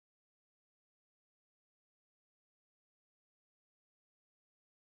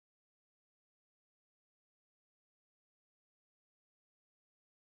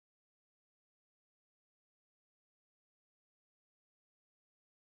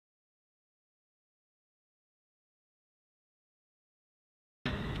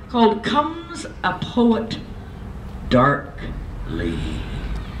called Comes a Poet Darkly.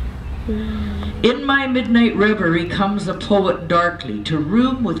 In my midnight reverie comes a poet darkly, to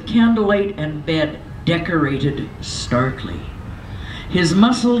room with candlelight and bed decorated starkly. His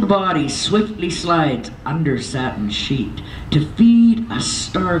muscled body swiftly slides under satin sheet, to feed a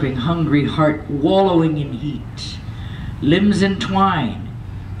starving, hungry heart wallowing in heat. Limbs entwine,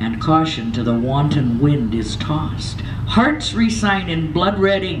 and caution to the wanton wind is tossed. Hearts resign in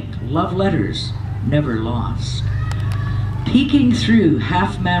blood-red ink, love letters never lost. Peeking through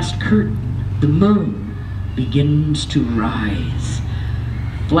half-mast curtain, the moon begins to rise.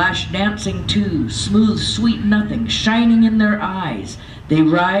 Flash dancing too, smooth sweet nothing shining in their eyes. They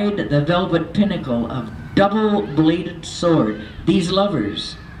ride the velvet pinnacle of double-bladed sword. These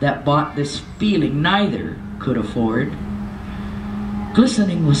lovers that bought this feeling neither could afford.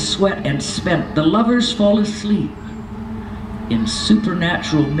 Glistening with sweat and spent, the lovers fall asleep in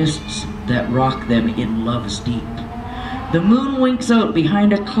supernatural mists that rock them in love's deep. The moon winks out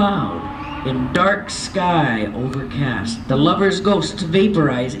behind a cloud, in dark sky overcast. The lovers' ghosts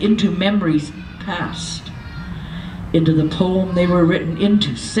vaporize into memories past, into the poem they were written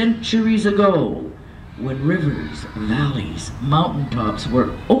into centuries ago, when rivers, valleys, mountaintops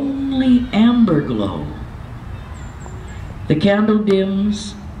were only amber glow. The candle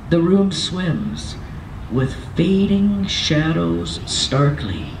dims, the room swims, with fading shadows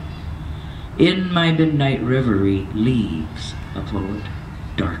starkly. In my midnight reverie leaves a poet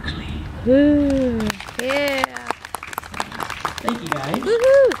darkly. Ooh, yeah. Thank you, guys.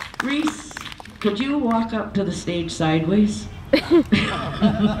 Woohoo! Reese, could you walk up to the stage sideways? He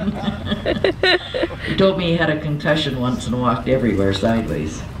told me he had a concussion once and walked everywhere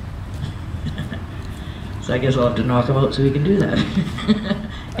sideways. So I guess I'll have to knock him out so he can do that.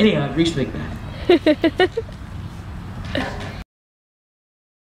 Anyhow, Reese, make that.